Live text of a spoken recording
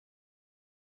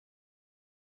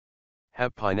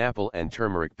Have pineapple and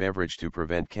turmeric beverage to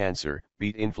prevent cancer,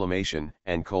 beat inflammation,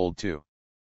 and cold too.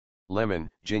 Lemon,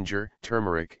 ginger,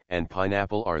 turmeric, and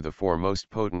pineapple are the four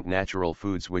most potent natural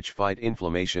foods which fight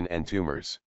inflammation and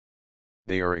tumors.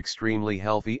 They are extremely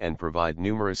healthy and provide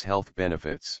numerous health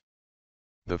benefits.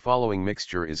 The following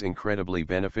mixture is incredibly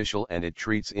beneficial and it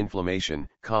treats inflammation,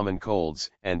 common colds,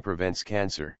 and prevents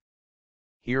cancer.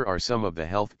 Here are some of the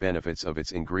health benefits of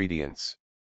its ingredients.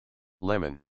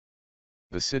 Lemon.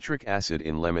 The citric acid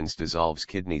in lemons dissolves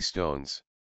kidney stones.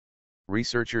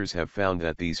 Researchers have found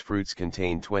that these fruits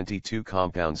contain 22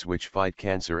 compounds which fight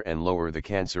cancer and lower the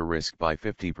cancer risk by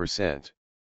 50%.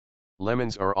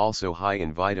 Lemons are also high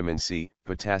in vitamin C,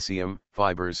 potassium,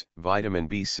 fibers, vitamin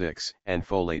B6, and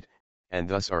folate, and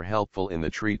thus are helpful in the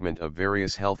treatment of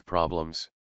various health problems.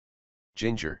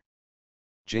 Ginger.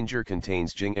 Ginger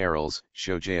contains gingerols,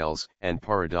 shogaols, and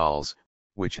paradols,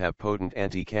 which have potent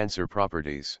anti-cancer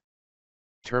properties.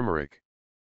 Turmeric.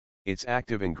 Its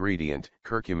active ingredient,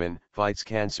 curcumin, fights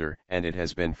cancer, and it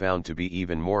has been found to be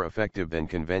even more effective than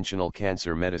conventional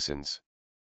cancer medicines.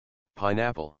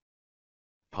 Pineapple.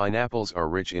 Pineapples are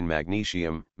rich in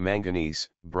magnesium, manganese,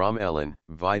 bromelain,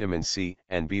 vitamin C,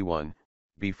 and B1,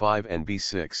 B5 and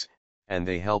B6, and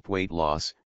they help weight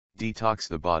loss, detox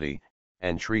the body,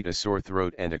 and treat a sore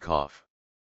throat and a cough.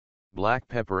 Black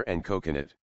pepper and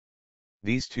coconut.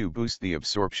 These two boost the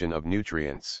absorption of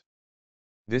nutrients.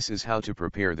 This is how to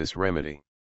prepare this remedy.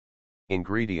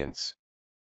 Ingredients.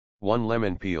 1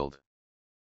 lemon peeled.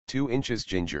 2 inches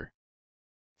ginger.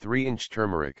 3-inch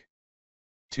turmeric.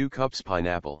 2 cups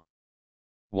pineapple.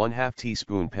 1/2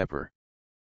 teaspoon pepper.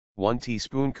 1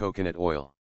 teaspoon coconut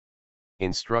oil.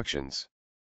 Instructions.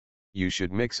 You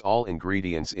should mix all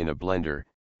ingredients in a blender,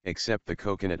 except the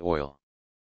coconut oil.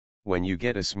 When you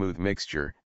get a smooth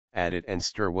mixture, add it and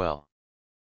stir well.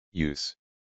 Use.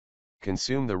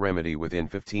 Consume the remedy within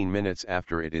 15 minutes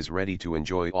after it is ready to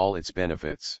enjoy all its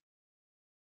benefits.